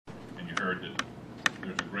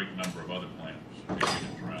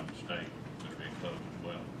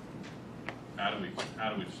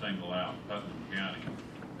how do we single out Putnam County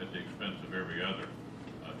at the expense of every other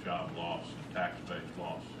job loss and tax-based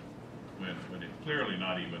loss when it's clearly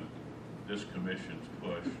not even this commission's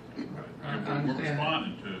push. We're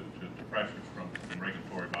responding to pressures from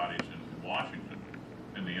regulatory bodies in Washington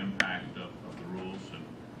and the impact of the rules and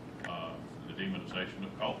the demonization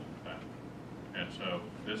of coal. And so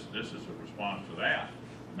this is a response to that,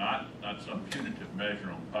 not some punitive measure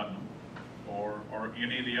on Putnam or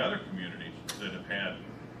any of the other communities that have had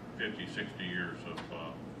 50, 60 years of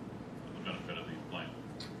the benefit of these plants.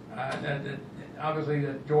 Obviously,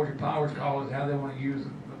 the Georgia Power's call is how they want to use the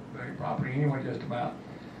property anyway, just about.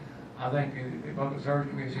 I think the Public Service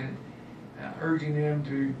Commission urging them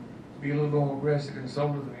to be a little more aggressive and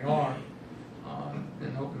solar than they are,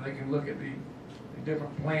 and hopefully they can look at the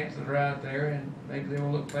different plants that are out there, and maybe they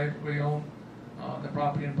will look favorably on the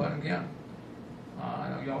property in Putnam County. I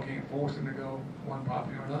know y'all can't force them to go one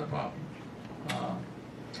property or another property,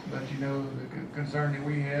 but you know the concern that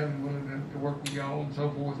we have and willing to work with y'all and so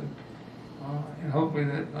forth, and hopefully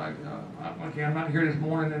that I'm not here this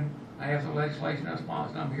morning and I have some legislation I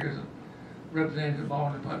sponsor. I'm here as a representative of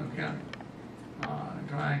all in Putnam County,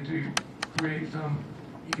 trying to create some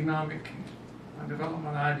economic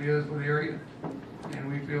development ideas for the area,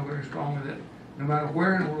 and we feel very strongly that no matter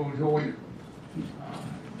where in the world, Georgia,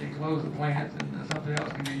 they close the plants and something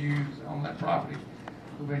else can be used on that property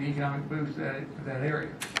will be an economic boost for that area.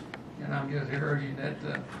 And I'm just urging that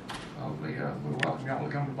hopefully we'll welcome y'all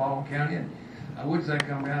to come to Baldwin County. And I would say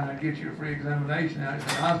come down and get you a free examination out at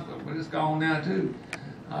the hospital, but it's gone now too,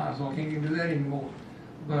 so I can't even do that anymore.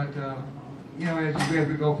 But you know, as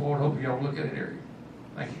we go forward, hopefully y'all look at the area.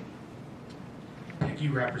 Thank you. Thank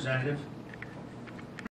you, Representative.